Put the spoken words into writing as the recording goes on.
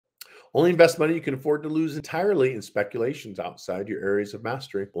Only invest money you can afford to lose entirely in speculations outside your areas of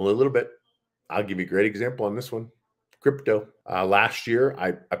mastery. Only a little bit. I'll give you a great example on this one. Crypto. Last year,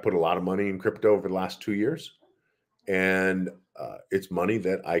 I put a lot of money in crypto over the last 2 years. And it's money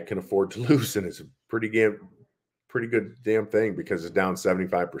that I can afford to lose. And it's a pretty good damn thing because it's down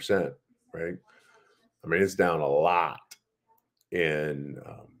 75%, right? I mean, it's down a lot. And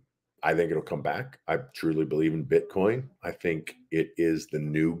I think it'll come back. I truly believe in Bitcoin. I think it is the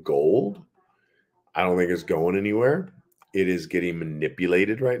new gold. I don't think it's going anywhere. It is getting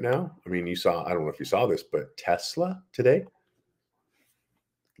manipulated right now. I mean, I don't know if you saw this, but Tesla today,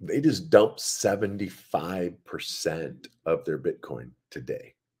 they just dumped 75% of their Bitcoin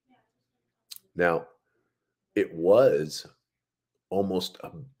today. Now, it was almost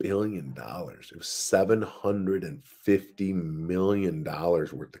 $1 billion. It was $750 million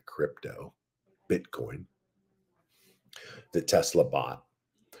worth of crypto, Bitcoin, that Tesla bought.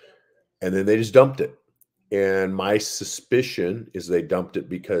 And then they just dumped it. And my suspicion is they dumped it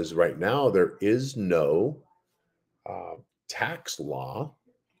because right now there is no tax law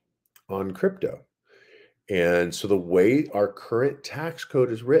on crypto. And so the way our current tax code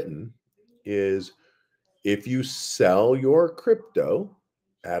is written is if you sell your crypto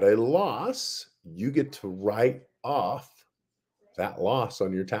at a loss, you get to write off that loss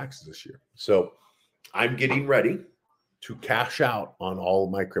on your taxes this year. So I'm getting ready to cash out on all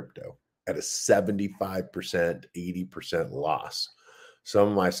of my crypto at a 75%, 80% loss. Some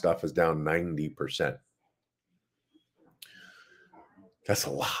of my stuff is down 90%. That's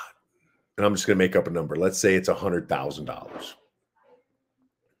a lot. And I'm just going to make up a number. Let's say it's $100,000.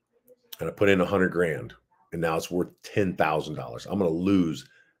 And I put in 100 grand. And now it's worth $10,000. I'm going to lose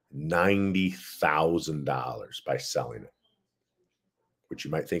 $90,000 by selling it, which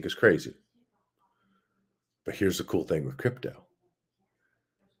you might think is crazy. But here's the cool thing with crypto.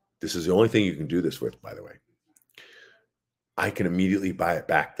 This is the only thing you can do this with, by the way. I can immediately buy it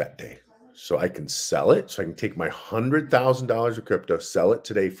back that day. So I can sell it. So I can take my $100,000 of crypto, sell it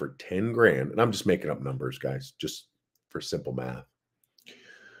today for 10 grand. And I'm just making up numbers, guys, just for simple math.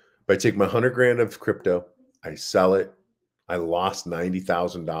 But I take my 100 grand of crypto, I sell it. I lost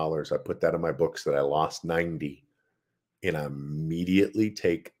 $90,000. I put that in my books that I lost 90. And I immediately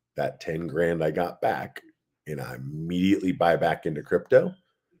take that 10 grand I got back and I immediately buy back into crypto.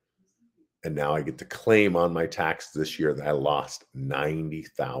 And now I get to claim on my tax this year that I lost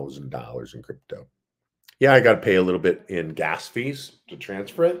 $90,000 in crypto. Yeah, I got to pay a little bit in gas fees to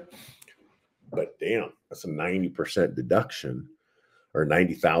transfer it. But damn, that's a 90% deduction or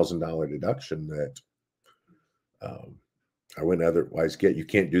 $90,000 deduction that I wouldn't otherwise get. You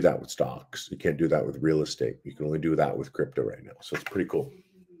can't do that with stocks. You can't do that with real estate. You can only do that with crypto right now. So it's pretty cool.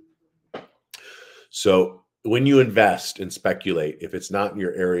 So when you invest and speculate, if it's not in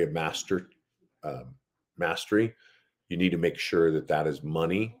your area of mastery, you need to make sure that that is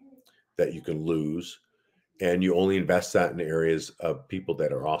money that you can lose. And you only invest that in areas of people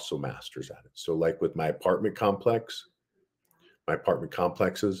that are also masters at it. So like with my apartment complexes,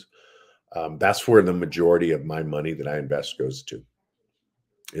 that's where the majority of my money that I invest goes to.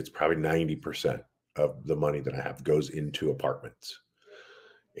 It's probably 90% of the money that I have goes into apartments.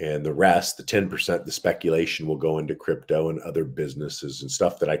 And the rest, the 10%, the speculation will go into crypto and other businesses and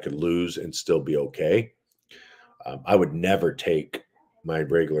stuff that I could lose and still be okay. I would never take my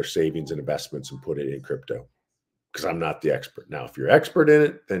regular savings and investments and put it in crypto because I'm not the expert. Now, if you're expert in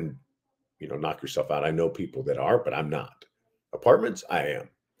it, then, knock yourself out. I know people that are, but I'm not. Apartments, I am.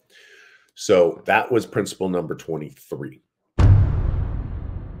 So that was principle number 23.